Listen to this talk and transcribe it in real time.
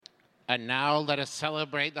And now let us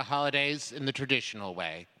celebrate the holidays in the traditional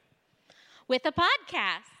way. With a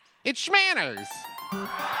podcast. It's Schmanners!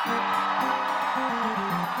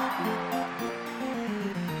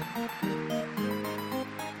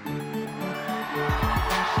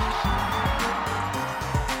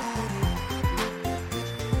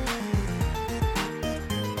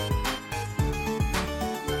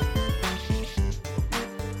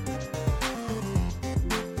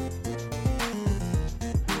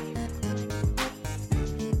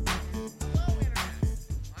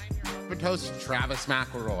 Host Travis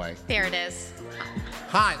McElroy. There it is.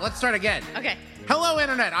 Hi, let's start again. Okay. Hello,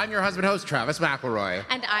 Internet. I'm your husband host, Travis McElroy.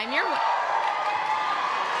 And I'm your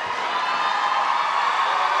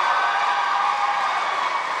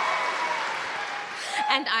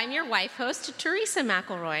And I'm your wife host, Teresa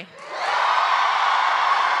McElroy.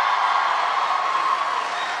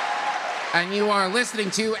 And you are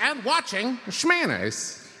listening to and watching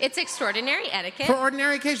Schmanners. It's extraordinary etiquette. For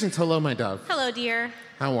ordinary occasions. Hello, my dove. Hello, dear.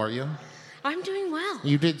 How are you? I'm doing well.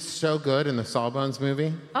 You did so good in the Sawbones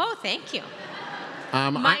movie. Oh, thank you.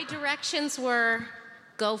 My directions were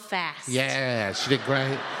go fast. Yeah, she did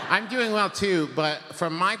great. I'm doing well too, but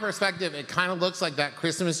from my perspective, it kind of looks like that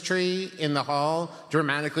Christmas tree in the hall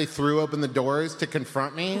dramatically threw open the doors to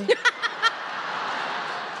confront me.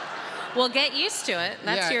 Well, get used to it.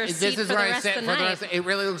 That's your seat for the rest of the night. It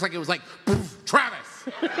really looks like it was like, Travis,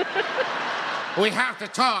 we have to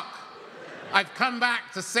talk. I've come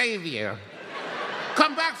back to save you.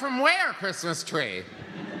 Come back from where, Christmas tree?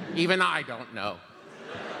 Even I don't know.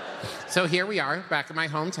 So here we are, back in my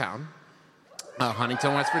hometown,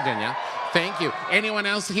 Huntington, West Virginia. Thank you. Anyone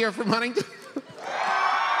else here from Huntington?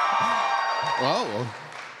 Whoa.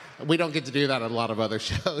 We don't get to do that at a lot of other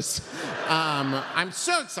shows. I'm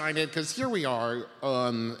so excited because here we are,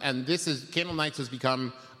 and Candlenights has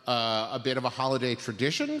become a bit of a holiday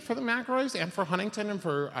tradition for the McElroys and for Huntington and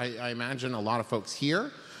for, I imagine, a lot of folks here.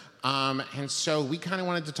 And so we kind of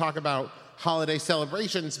wanted to talk about holiday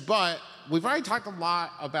celebrations, but we've already talked a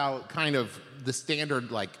lot about kind of the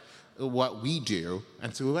standard, like, what we do.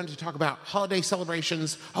 And so we wanted to talk about holiday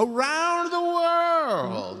celebrations around the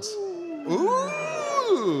world.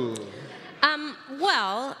 Ooh!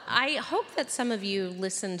 Well, I hope that some of you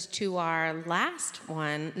listened to our last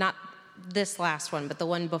one, not this last one, but the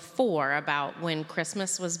one before about when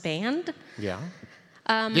Christmas was banned. Yeah.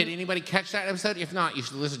 Did anybody catch that episode? If not, you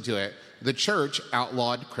should listen to it. The church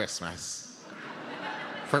outlawed Christmas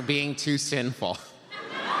for being too sinful.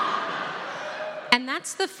 And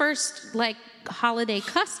that's the first, holiday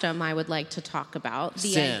custom I would like to talk about.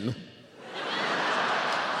 Sin.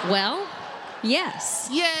 Well, yes.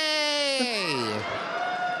 Yay!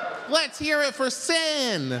 Let's hear it for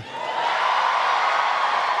sin.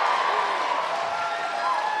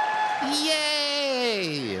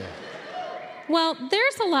 Yay! Well,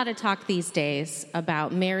 there's a lot of talk these days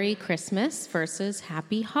about Merry Christmas versus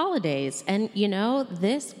Happy Holidays. And,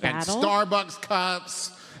 this battle... And Starbucks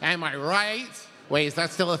cups. Am I right? Wait, is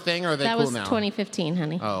that still a thing, or are they cool now? That was 2015,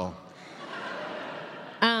 honey. Oh.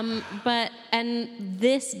 And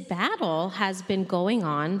this battle has been going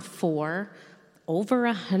on for over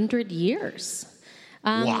 100 years.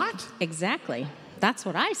 What? Exactly. That's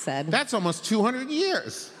what I said. That's almost 200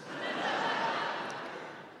 years.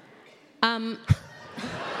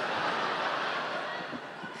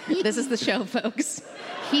 This is the show, folks.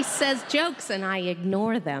 He says jokes and I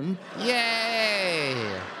ignore them. Yay!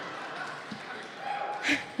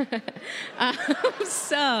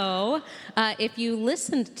 If you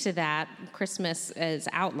listened to that Christmas is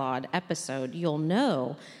Outlawed episode, you'll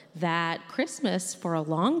know that Christmas for a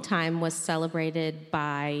long time was celebrated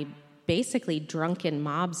by basically drunken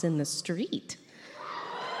mobs in the street.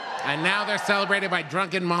 And now they're celebrated by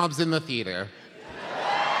drunken mobs in the theater.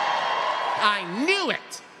 I knew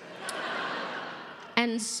it!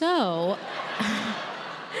 And so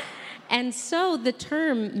the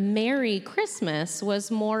term Merry Christmas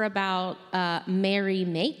was more about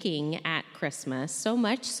merry-making at Christmas, so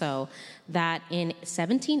much so that in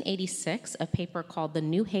 1786, a paper called the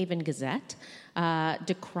New Haven Gazette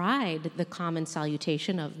decried the common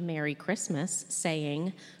salutation of Merry Christmas,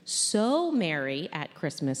 saying, "So merry at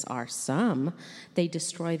Christmas are some, they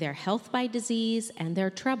destroy their health by disease and their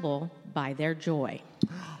trouble by their joy."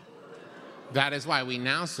 That is why we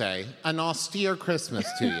now say, an austere Christmas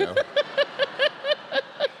to you.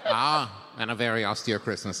 And a very austere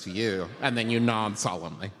Christmas to you. And then you nod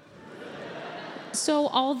solemnly. So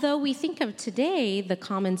although we think of today the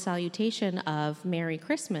common salutation of Merry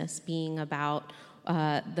Christmas being about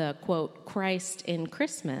the, quote, Christ in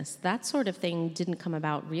Christmas, that sort of thing didn't come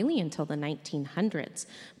about really until the 1900s.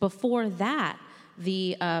 Before that,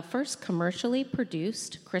 The first commercially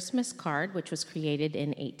produced Christmas card, which was created in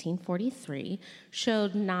 1843,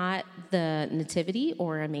 showed not the nativity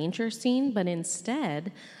or a manger scene, but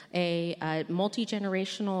instead a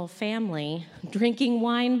multi-generational family drinking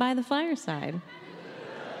wine by the fireside.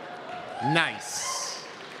 Nice.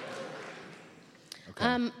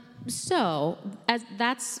 Okay. So,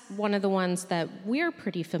 that's one of the ones that we're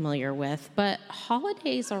pretty familiar with, but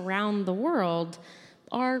holidays around the world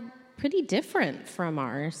are pretty different from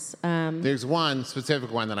ours. There's one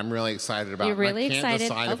specific one that I'm really excited about. You're really excited? I can't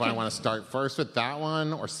decide if I Okay. want to start first with that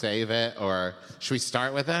one or save it, or should we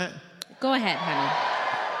start with it? Go ahead,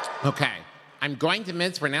 honey. Okay. I'm going to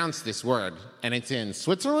mispronounce this word, and it's in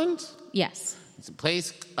Switzerland. Yes. It's a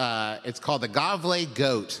place, it's called the Gavle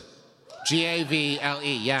Goat. Gavle,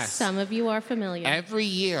 yes. Some of you are familiar. Every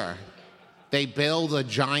year, they build a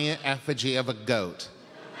giant effigy of a goat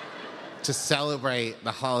to celebrate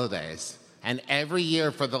the holidays. And every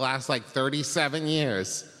year for the last 37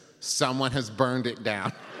 years, someone has burned it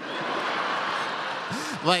down.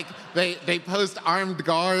 They post armed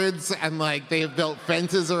guards and they have built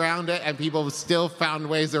fences around it, and people have still found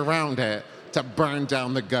ways around it to burn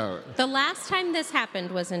down the goat. The last time this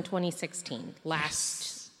happened was in 2016.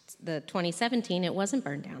 The 2017, it wasn't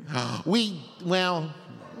burned down.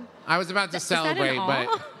 I was about to celebrate, but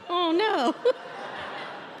oh no.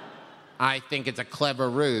 I think it's a clever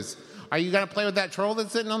ruse. Are you gonna play with that troll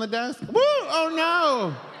that's sitting on the desk? Woo! Oh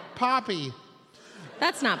no, Poppy.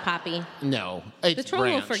 That's not Poppy. No, it's The troll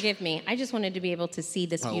Branch. will forgive me. I just wanted to be able to see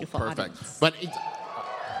this beautiful perfect. audience. But it's.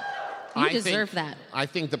 You deserve that. I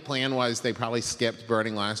think the plan was they probably skipped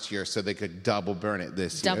burning last year so they could double burn it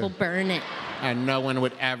this year. Double burn it. And no one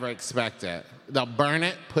would ever expect it. They'll burn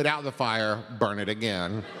it, put out the fire, burn it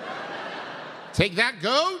again. Take that,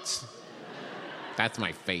 goat! That's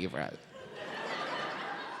my favorite.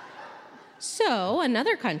 So,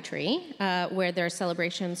 another country where their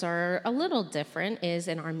celebrations are a little different is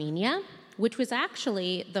in Armenia, which was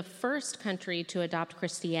actually the first country to adopt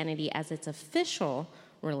Christianity as its official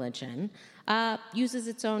religion, uses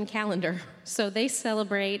its own calendar. So they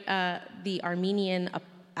celebrate the Armenian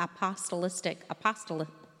Apostolic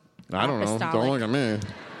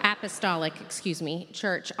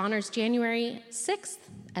Church honors January 6th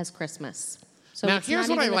as Christmas. So Now, it's here's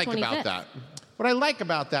not what I even the like 25th. about that. What I like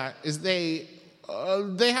about that is they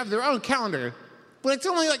have their own calendar, but it's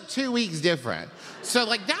only 2 weeks different. So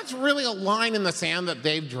that's really a line in the sand that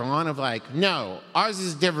they've drawn of no, ours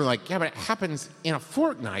is different. Yeah, but it happens in a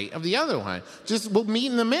fortnight of the other one. Just we'll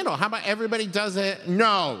meet in the middle. How about everybody does it?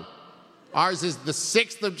 No, ours is the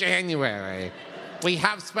 6th of January. We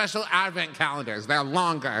have special Advent calendars. They're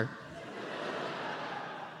longer.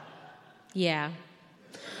 Yeah.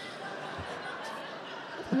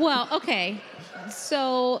 Well, okay.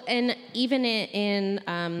 So, and even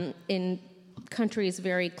in countries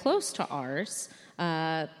very close to ours,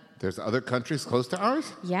 There's other countries close to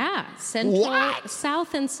ours? yeah,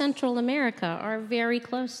 South and Central America are very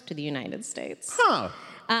close to the United States. Huh.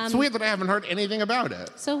 It's weird that I haven't heard anything about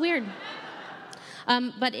it. So weird.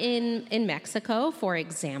 But in Mexico, for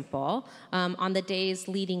example, on the days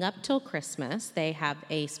leading up till Christmas, they have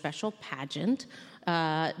a special pageant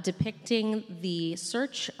depicting the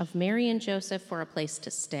search of Mary and Joseph for a place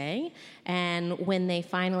to stay. And when they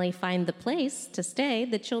finally find the place to stay,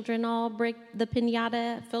 the children all break the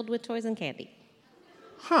piñata filled with toys and candy.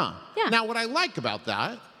 Huh. Yeah. Now, what I like about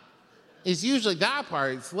that is usually that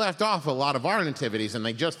part's left off a lot of our nativities, and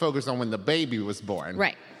they just focus on when the baby was born.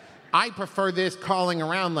 Right. I prefer this calling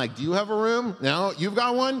around do you have a room? No? You've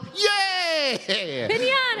got one? Yay!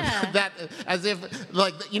 Piñata! That, as if,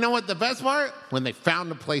 you know what the best part? When they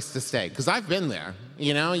found a place to stay. Because I've been there.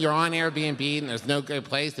 You're on Airbnb, and there's no good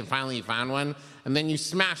place, and finally you found one, and then you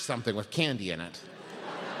smash something with candy in it.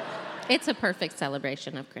 It's a perfect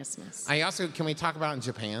celebration of Christmas. Can we talk about in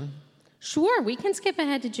Japan? Sure, we can skip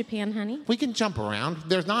ahead to Japan, honey. We can jump around.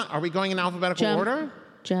 Are we going in alphabetical order?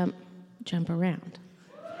 Jump around.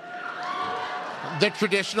 The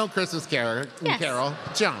traditional Christmas carol,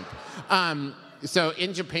 jump. So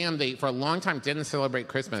in Japan, they for a long time didn't celebrate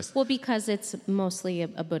Christmas. Well, because it's mostly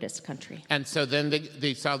a Buddhist country. And so then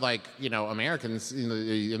they saw Americans in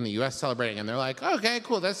the U.S. celebrating, and they're like, okay,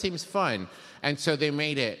 cool, that seems fun. And so they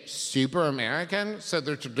made it super American. So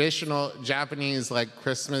their traditional Japanese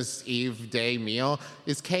Christmas Eve day meal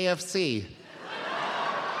is KFC.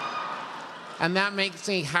 And that makes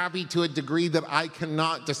me happy to a degree that I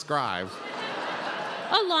cannot describe.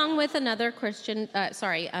 Along with another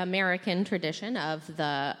American tradition of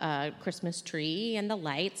the Christmas tree and the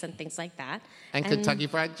lights and things like that. And Kentucky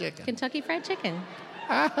Fried Chicken. Kentucky Fried Chicken.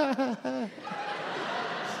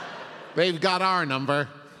 They've got our number.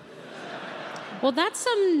 Well, that's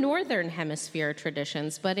some northern hemisphere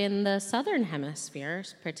traditions, but in the southern hemisphere,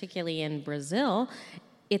 particularly in Brazil,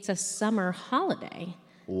 it's a summer holiday.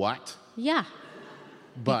 What? Yeah.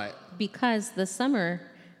 But Because the summer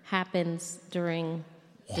happens during...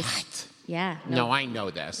 what? Yeah. No, I know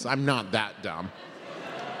this. I'm not that dumb.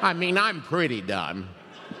 I mean, I'm pretty dumb.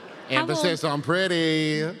 Emphasis on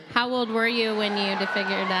pretty. How old were you when you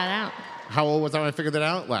figured that out? How old was I when I figured that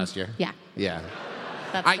out? Last year. Yeah. Yeah.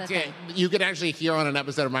 That's I the did. thing. You could actually hear on an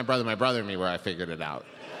episode of My Brother and Me where I figured it out.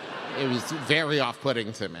 It was very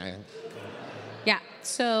off-putting to me. Yeah.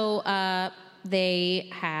 So they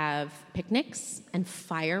have picnics and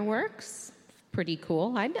fireworks. Pretty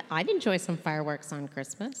cool. I'd enjoy some fireworks on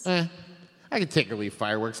Christmas. I could take or leave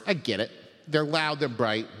fireworks. I get it. They're loud. They're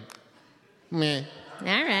bright. Meh. All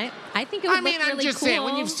right. I think it would look really cool. I'm just saying,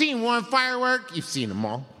 when you've seen one firework, you've seen them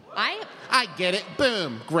all. I get it.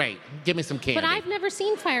 Boom. Great. Give me some candy. But I've never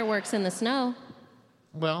seen fireworks in the snow.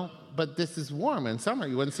 Well, but this is warm in summer.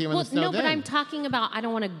 You wouldn't see them in the snow no, then. but I'm talking about, I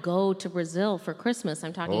don't want to go to Brazil for Christmas.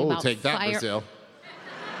 I'm talking about take that, Brazil.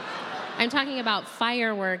 I'm talking about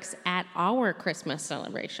fireworks at our Christmas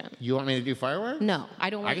celebration. You want me to do fireworks? No,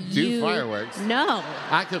 I don't want I could do fireworks. No.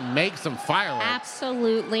 I could make some fireworks.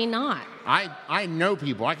 Absolutely not. I know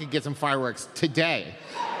people. I could get some fireworks today.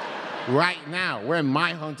 Right now. We're in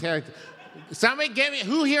my hometown. Somebody get me,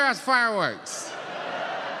 who here has fireworks?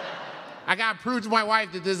 I got to prove to my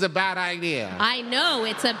wife that this is a bad idea. I know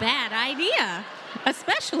it's a bad idea,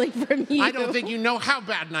 especially from you. I don't think you know how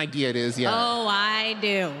bad an idea it is yet. Oh, I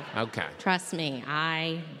do. Okay. Trust me,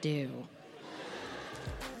 I do.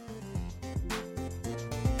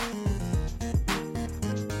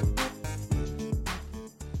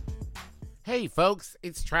 Hey, folks,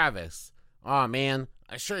 it's Travis. Aw, man,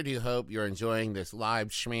 I sure do hope you're enjoying this live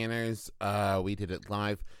Schmanners. We did it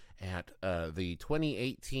live at the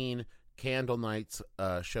 2018 Candlenights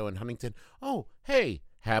show in Huntington. Oh, hey,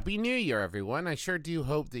 Happy New Year, everyone. I sure do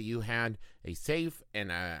hope that you had a safe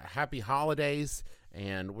and happy holidays,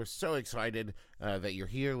 and we're so excited that you're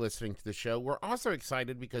here listening to the show. We're also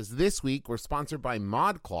excited because this week we're sponsored by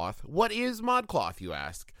ModCloth. What is ModCloth, you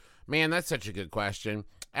ask? Man, that's such a good question.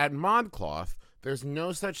 At ModCloth, there's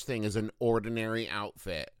no such thing as an ordinary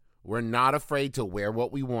outfit. We're not afraid to wear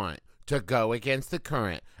what we want, to go against the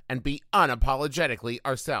current, and be unapologetically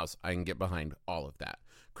ourselves. I can get behind all of that.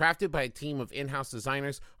 Crafted by a team of in-house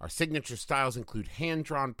designers, our signature styles include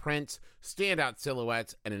hand-drawn prints, standout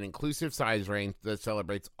silhouettes, and an inclusive size range that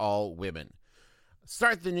celebrates all women.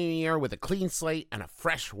 Start the new year with a clean slate and a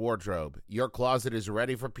fresh wardrobe. Your closet is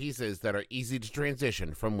ready for pieces that are easy to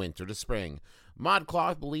transition from winter to spring.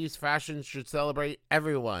 ModCloth believes fashion should celebrate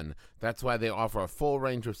everyone. That's why they offer a full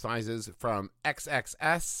range of sizes from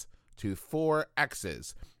XXS to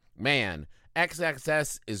 4Xs. Man,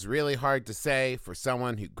 XXS is really hard to say for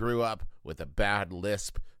someone who grew up with a bad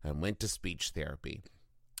lisp and went to speech therapy.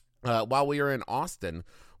 While we were in Austin,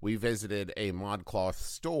 we visited a ModCloth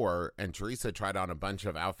store, and Teresa tried on a bunch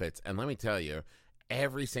of outfits. And let me tell you,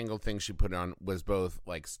 every single thing she put on was both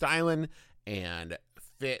like styling and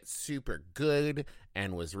fit super good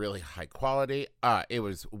and was really high quality. It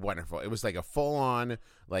was wonderful. It was like a full-on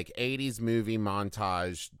like 80s movie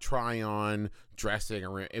montage, try-on,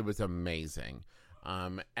 dressing. It was amazing.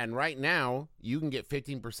 And right now, you can get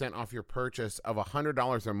 15% off your purchase of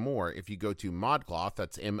 $100 or more if you go to ModCloth,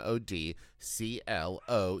 that's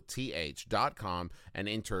ModCloth.com, and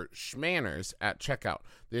enter Schmanners at checkout.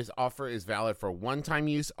 This offer is valid for one-time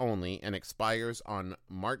use only and expires on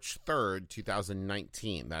March 3rd,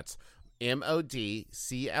 2019. That's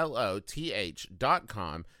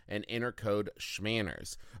ModCloth.com and enter code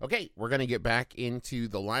Schmanners. Okay, we're going to get back into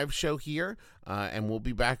the live show here, and we'll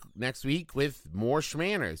be back next week with more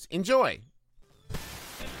Schmanners. Enjoy!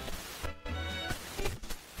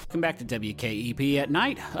 Welcome back to WKEP at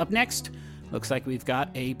night. Up next, looks like we've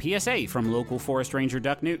got a PSA from local forest ranger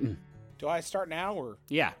Duck Newton. Do I start now or?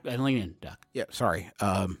 Yeah, lean in, Duck. Yeah, sorry.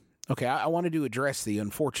 Okay, I wanted to address the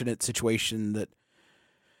unfortunate situation that...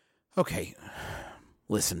 Okay,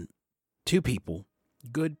 listen, two people,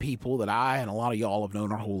 good people that I and a lot of y'all have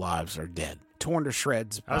known our whole lives are dead. Torn to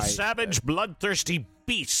shreds by... A savage, bloodthirsty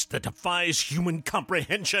beast that defies human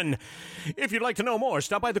comprehension. If you'd like to know more,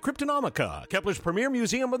 stop by the Cryptonomica, Kepler's premier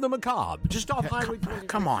museum of the macabre, just off Highway 20.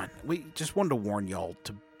 Come on, we just wanted to warn y'all,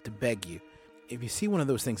 to beg you. If you see one of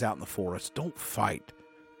those things out in the forest, don't fight,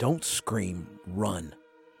 don't scream, run.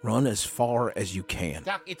 Run as far as you can.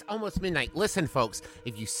 Doc, it's almost midnight. Listen, folks,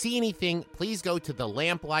 if you see anything, please go to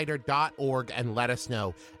thelamplighter.org and let us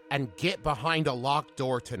know. And get behind a locked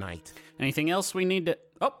door tonight. Anything else we need to...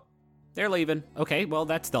 Oh, They're leaving. Okay, well,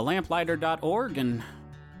 that's thelamplighter.org, and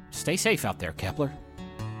stay safe out there, Kepler.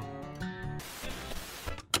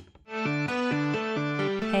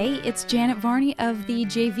 Hey, it's Janet Varney of the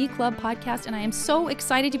JV Club podcast, and I am so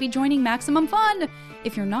excited to be joining Maximum Fun.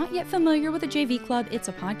 If you're not yet familiar with the JV Club, it's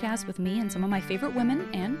a podcast with me and some of my favorite women,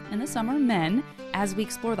 and in the summer, men, as we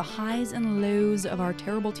explore the highs and lows of our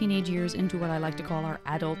terrible teenage years into what I like to call our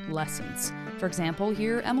adolescence. For example,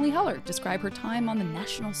 hear Emily Heller describe her time on the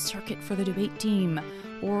national circuit for the debate team,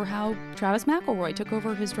 or how Travis McElroy took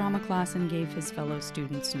over his drama class and gave his fellow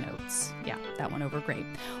students notes. Yeah, that went over great.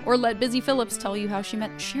 Or let Busy Phillips tell you how she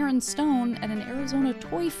met Sharon Stone at an Arizona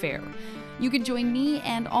toy fair. You can join me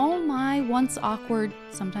and all my once awkward,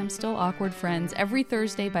 sometimes still awkward friends every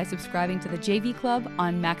Thursday by subscribing to the JV Club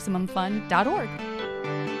on MaximumFun.org.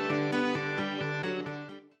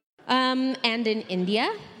 And in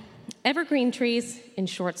India, evergreen trees in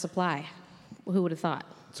short supply. Who would have thought?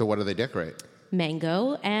 So what do they decorate?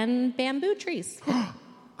 Mango and bamboo trees.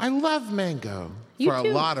 I love mango You for too.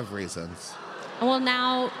 a lot of reasons. Well,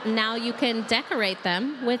 now you can decorate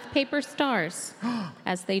them with paper stars,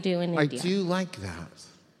 as they do in I India. do like that.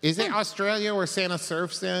 Is it Australia where Santa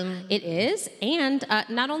surfs in? It is, and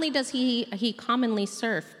not only does he commonly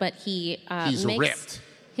surf, but he He's makes ripped.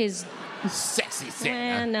 his Sexy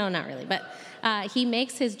Santa. no, not really, but he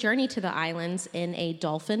makes his journey to the islands in a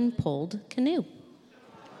dolphin-pulled canoe.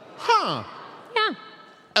 Huh. Yeah.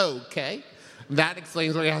 Okay. That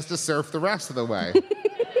explains why he has to surf the rest of the way.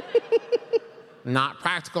 Not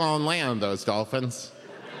practical on land, those dolphins.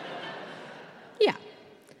 Yeah.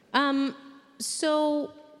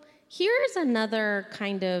 So here's another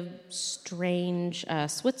kind of strange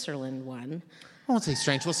Switzerland one. I won't say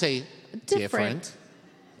strange, we'll say different.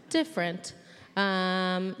 Different.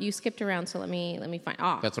 You skipped around, so let me find.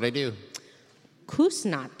 That's what I do.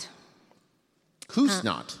 Kusnacht.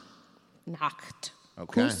 Kusnacht. Nacht.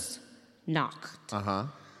 Okay. Kusnacht. Uh-huh.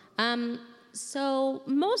 So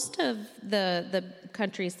most of the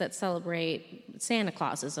countries that celebrate Santa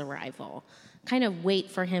Claus's arrival kind of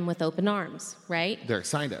wait for him with open arms, right? They're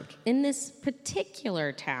excited. In this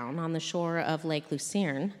particular town on the shore of Lake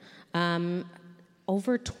Lucerne,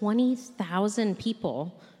 over 20,000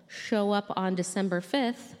 people show up on December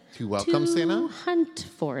 5th To welcome Santa? hunt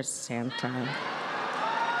for Santa.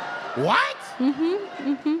 What?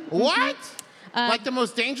 What? Like the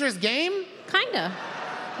most dangerous game? Kinda.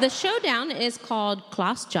 The showdown is called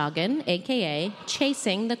Klausjagen, a.k.a.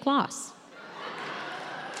 Chasing the Klaus.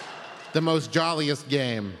 The most jolliest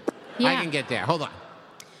game. I Yeah. can get there. Hold on.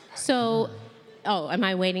 So, am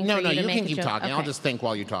I waiting No, for you to you make can a keep joke? talking. I'll Okay. just think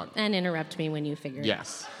while you talk. And interrupt me when you figure it out.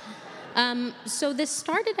 Yes. So this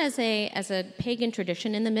started as a pagan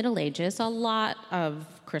tradition in the Middle Ages. A lot of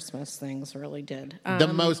Christmas things really did. The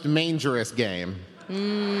most dangerous game.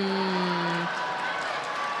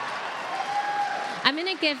 I'm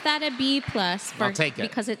going to give that a B+ I'll take it.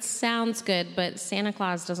 because it sounds good, but Santa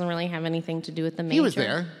Claus doesn't really have anything to do with the manger. He was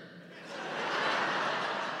there.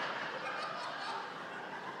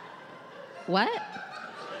 What?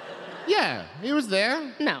 Yeah, he was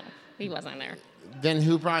there. No, he wasn't there. Then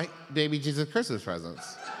who brought baby Jesus Christmas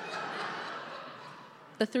presents?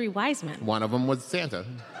 The three wise men. One of them was Santa.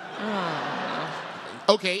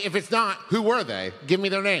 Okay, if it's not, who were they? Give me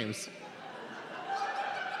their names.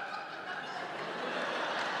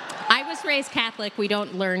 I was raised Catholic. We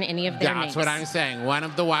don't learn any of their names. That's what I'm saying. One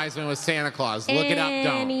of the wise men was Santa Claus. Look it up,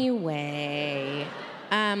 don't. Anyway,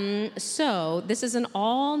 so this is an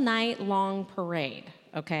all-night-long parade,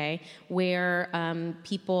 okay, where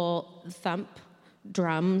people thump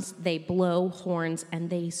drums, they blow horns, and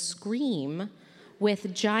they scream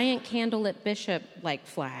with giant candlelit bishop-like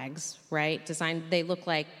flags, right? Designed, they look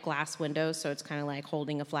like glass windows, so it's kind of like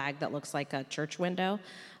holding a flag that looks like a church window.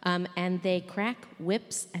 And they crack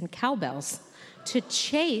whips and cowbells to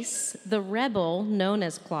chase the rebel known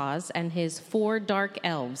as Claus and his 4 dark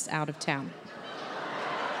elves out of town.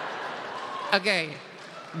 Okay,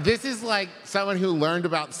 this is like someone who learned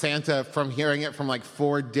about Santa from hearing it from like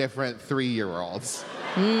 4 different 3-year-olds.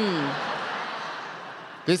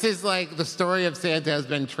 This is like the story of Santa has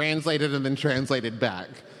been translated and then translated back.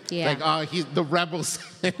 Yeah. Like, oh, he's the rebel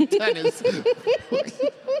Santa is.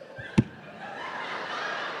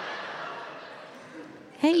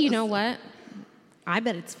 Hey, you know what? I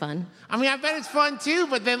bet it's fun. I mean, I bet it's fun too,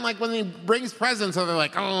 but then like when he brings presents, they're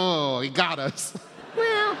like, oh, he got us.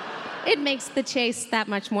 Well, it makes the chase that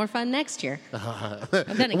much more fun next year.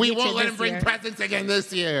 We won't let him bring presents again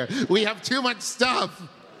this year. We have too much stuff.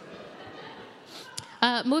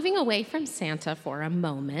 Moving away from Santa for a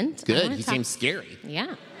moment. I Good, wanna he talk- seems scary.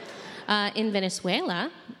 Yeah. In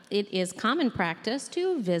Venezuela, it is common practice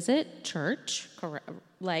to visit church,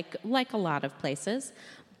 like a lot of places,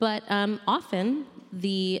 but often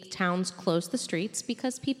the towns close the streets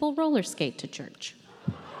because people roller skate to church.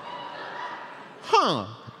 Huh.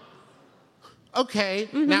 Okay.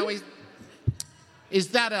 Now, is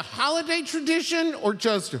that a holiday tradition or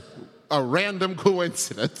just a random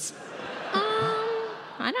coincidence?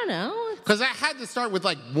 I don't know. Because I had to start with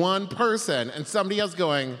like one person and somebody else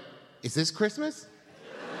going, is this Christmas?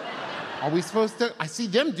 Are we supposed to? I see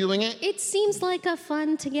them doing it. It seems like a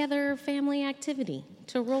fun together family activity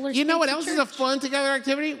to roller skate. You know what to else church. is a fun together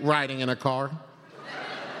activity? Riding in a car.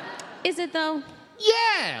 Is it though?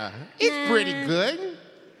 Yeah, it's pretty good.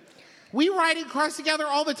 We ride in cars together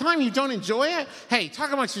all the time. You don't enjoy it? Hey,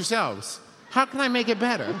 talk amongst yourselves. How can I make it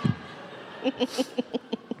better?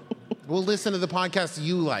 We'll listen to the podcasts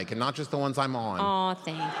you like and not just the ones I'm on. Aw,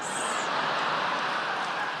 thanks.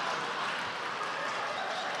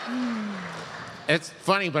 It's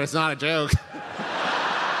funny, but it's not a joke.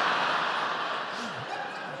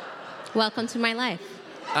 Welcome to my life.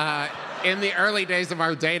 In the early days of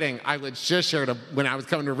our dating, I would shush her when I was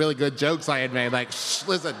coming to really good jokes I had made. Like, shh,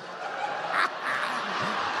 listen.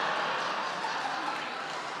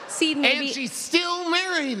 See, maybe, And she still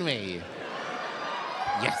married me.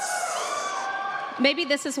 Yes. maybe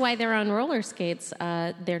this is why they're on roller skates.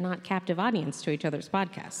 They're not captive audience to each other's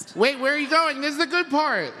podcast. Wait, where are you going? This is the good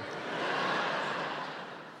part.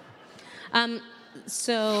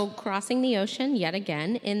 So, crossing the ocean yet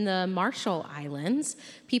again, in the Marshall Islands,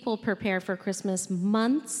 people prepare for Christmas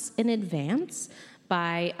months in advance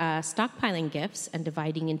by stockpiling gifts and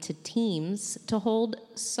dividing into teams to hold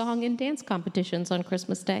song and dance competitions on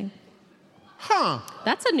Christmas Day. Huh.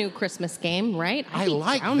 That's a new Christmas game, right? I I'd be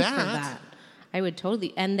like down for that. I would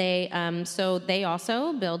totally. And they, so they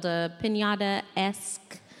also build a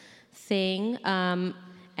piñata-esque thing.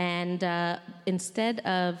 And instead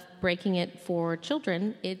of breaking it for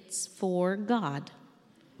children, it's for God.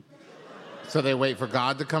 So they wait for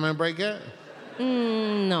God to come and break it?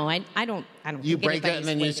 No, I don't. You think break it and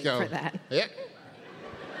then you anybody's just go, waiting for that. yeah.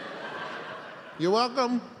 You're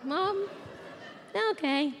welcome.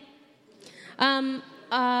 Okay.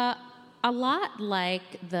 A lot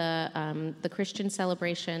like the Christian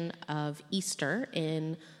celebration of Easter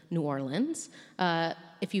in New Orleans.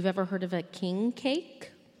 If you've ever heard of a king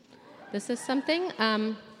cake, this is something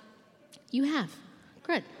you have.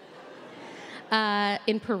 Good.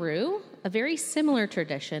 In Peru, a very similar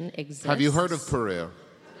tradition exists. Have you heard of Peru?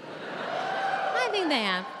 I think they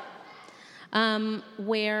have.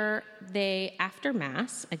 Where they, after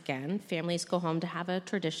Mass, again, families go home to have a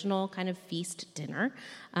traditional kind of feast dinner.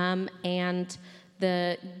 And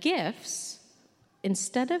the gifts,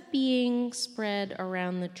 instead of being spread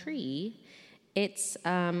around the tree, it's,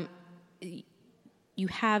 you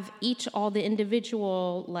have all the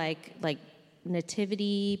individual, like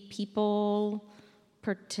nativity people,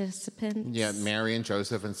 participants. Yeah, Mary and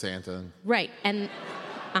Joseph and Santa. Right, and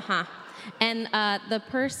And the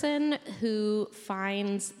person who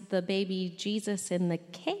finds the baby Jesus in the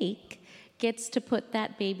cake gets to put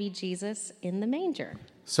that baby Jesus in the manger.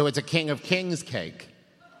 So it's a King of Kings cake.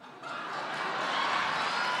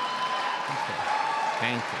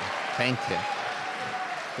 Thank you. Thank you.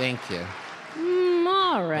 Thank you.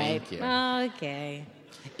 All right. Thank you. Okay.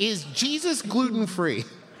 Is Jesus gluten-free?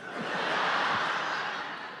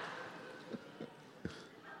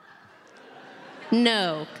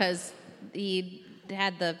 No, because he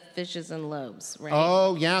had the fishes and loaves, right?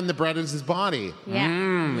 Oh, yeah, and the bread is his body.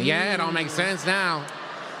 Yeah. Yeah, it all makes sense now.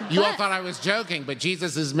 You all But- thought I was joking, but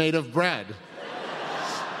Jesus is made of bread.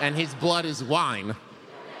 And his blood is wine.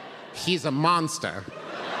 He's a monster.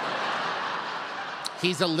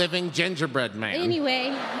 He's a living gingerbread man. Anyway,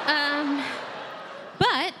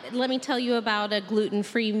 but let me tell you about a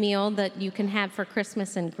gluten-free meal that you can have for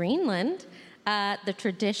Christmas in Greenland. The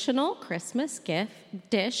traditional Christmas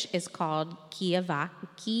dish is called kiviak.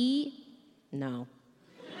 No.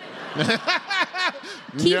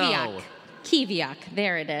 Kiviak,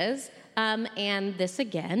 there it is. And this,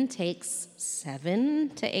 again, takes 7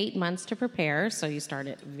 to 8 months to prepare, so you start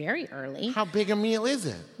it very early. How big a meal is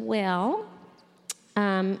it? Well,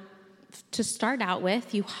 to start out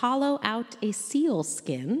with, you hollow out a seal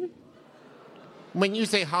skin. When you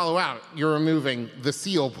say hollow out, you're removing the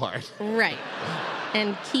seal part. Right.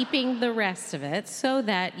 And keeping the rest of it so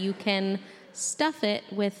that you can stuff it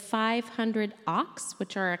with 500 auks,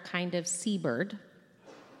 which are a kind of seabird.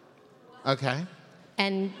 Okay.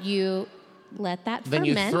 And you let that Then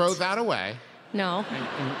ferment. you throw that away. No,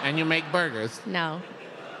 And you make burgers. no.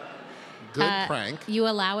 Good prank. You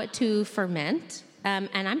allow it to ferment And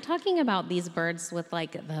I'm talking about these birds with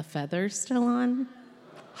like the feathers still on.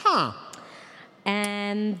 Huh.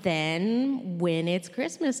 And then when it's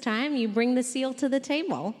Christmas time, you bring the seal to the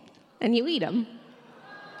table and you eat them.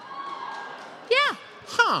 Yeah.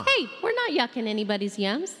 Huh. Hey, we're not yucking anybody's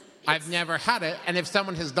yums. I've never had it, and if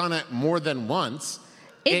someone has done it more than once,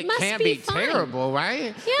 It must can't be be fine. terrible,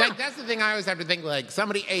 right? Yeah. Like, that's the thing I always have to think, like,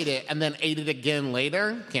 somebody ate it and then ate it again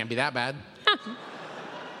later. Can't be that bad.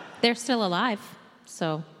 They're still alive.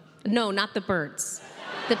 So, no, not the birds.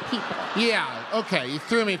 The people. Yeah, okay, you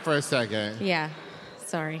threw me for a second. Yeah,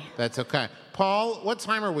 sorry. That's okay. Paul, what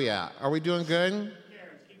time are we at? Are we doing good?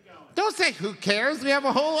 Don't say who cares. We have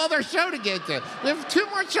a whole other show to get to. We have 2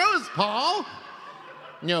 more shows, Paul.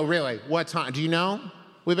 No, really. What time? Do you know?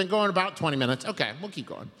 We've been going about 20 minutes. Okay, we'll keep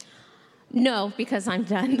going. No, because I'm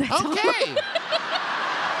done. That's all. Okay.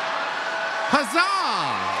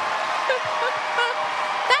 Huzzah!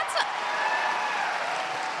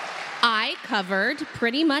 I covered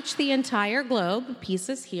pretty much the entire globe,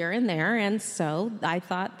 pieces here and there, and so I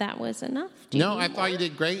thought that was enough. No, I thought you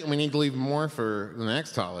did great, and we need to leave more for the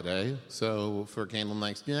next holiday. So for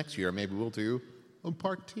Candlenights next year, maybe we'll do a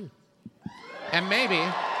part 2. And maybe,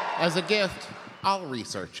 as a gift, I'll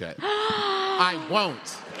research it. I won't.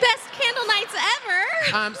 Best Candlenights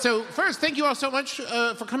ever! So first, thank you all so much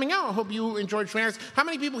for coming out. I hope you enjoyed Schmanners. How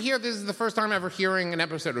many people here, this is the first time ever hearing an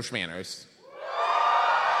episode of Schmanners?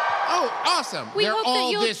 Oh, awesome. We They're hope all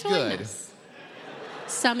that you'll this join good. us.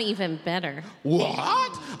 Some even better.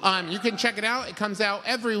 What? You can check it out. It comes out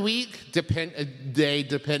every week,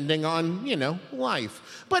 depending on,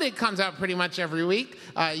 life. But it comes out pretty much every week.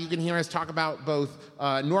 You can hear us talk about both,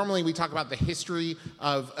 normally we talk about the history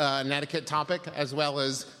of an etiquette topic, as well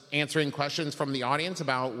as answering questions from the audience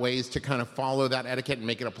about ways to kind of follow that etiquette and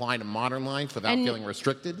make it apply to modern life without feeling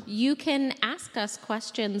restricted. You can ask us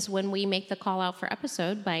questions when we make the call out for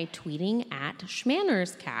episode by tweeting at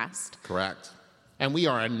SchmannersCast. Correct. And we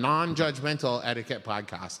are a non-judgmental etiquette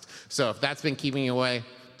podcast. So if that's been keeping you away,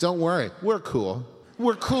 don't worry. We're cool.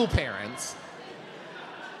 We're cool parents.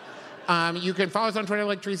 You can follow us on Twitter,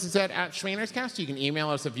 like Teresa said, at SchmannersCast. You can email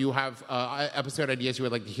us if you have episode ideas you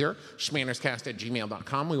would like to hear,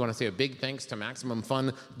 schmannerscast@gmail.com. We want to say a big thanks to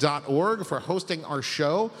MaximumFun.org for hosting our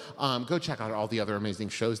show. Go check out all the other amazing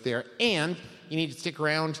shows there. And you need to stick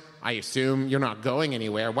around. I assume you're not going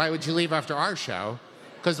anywhere. Why would you leave after our show?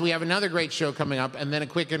 Because we have another great show coming up, and then a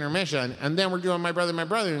quick intermission, and then we're doing My Brother,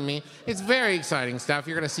 and Me. It's very exciting stuff.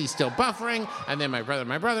 You're going to see Still Buffering, and then My Brother,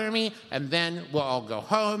 and Me, and then we'll all go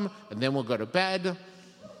home, and then we'll go to bed.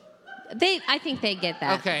 I think they get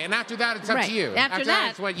that. Okay, and after that, it's up to you. After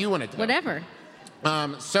that, it's what you want to do. Whatever.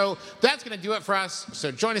 So that's going to do it for us.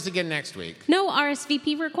 So join us again next week. No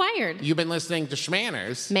RSVP required. You've been listening to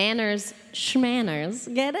Schmanners. Manners,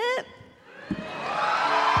 Schmanners. Get it?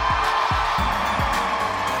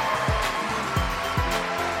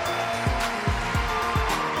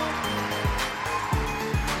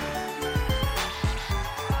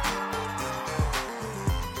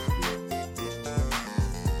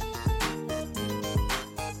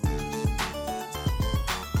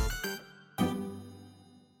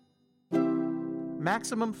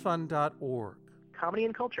 MaximumFun.org. Comedy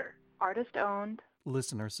and culture. Artist owned.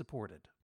 Listener supported.